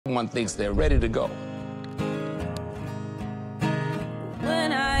One thinks they're ready to go.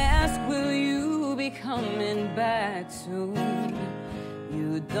 When I ask, will you be coming back soon?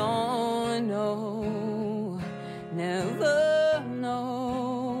 You don't know, never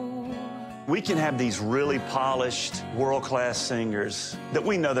know. We can have these really polished, world-class singers that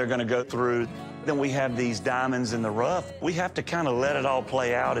we know they're going to go through. Then we have these diamonds in the rough. We have to kind of let it all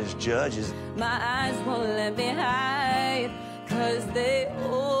play out as judges. My eyes won't let me hide, 'cause they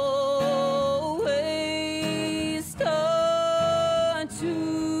always start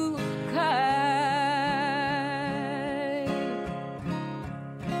to cry.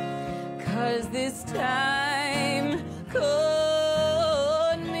 'Cause this time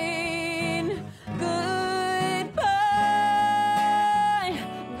could mean goodbye,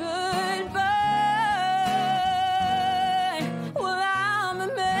 goodbye. Well, I'm a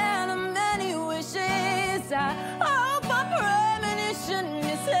man of many wishes. I hope a premonition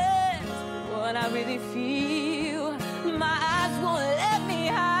misses what I really feel. My eyes won't let me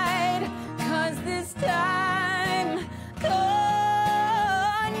hide, 'cause this time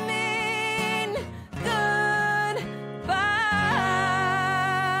could mean goodbye.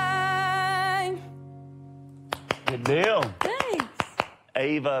 Good deal. Thanks.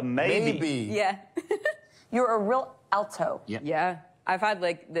 Ava Maybee. Maybe. Yeah. You're a real alto. Yeah. I've had,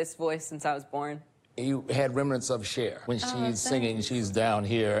 like, this voice since I was born. You had remnants of Cher. When she's singing, she's down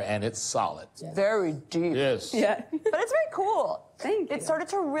here, and it's solid. Very deep. Yes. Yeah. But it's very cool. Thank you. It started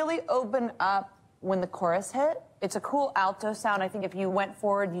to really open up when the chorus hit. It's a cool alto sound. I think if you went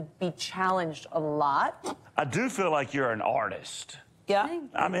forward, you'd be challenged a lot. I do feel like you're an artist. Yeah.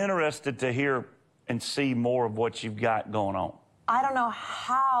 I'm interested to hear and see more of what you've got going on. I don't know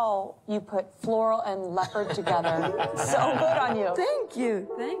how you put floral and leopard together. So good on you. Thank you.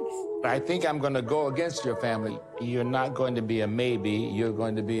 Thanks. I think I'm going to go against your family. You're not going to be a maybe. You're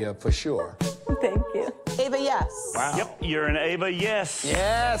going to be a for sure. Thank you. Ava, yes. Wow. Yep, you're an Ava yes.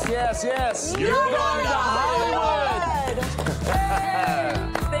 Yes, yes, yes. You're going to Hollywood.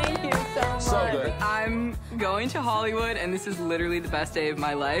 Thank you so much. So good. I'm going to Hollywood, and this is literally the best day of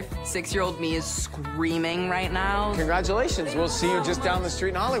my life. 6-year-old me is screaming right now. Congratulations. We'll see you just down the street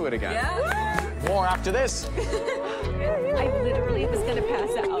in Hollywood again. Yeah. More after this. I literally was gonna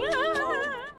pass out.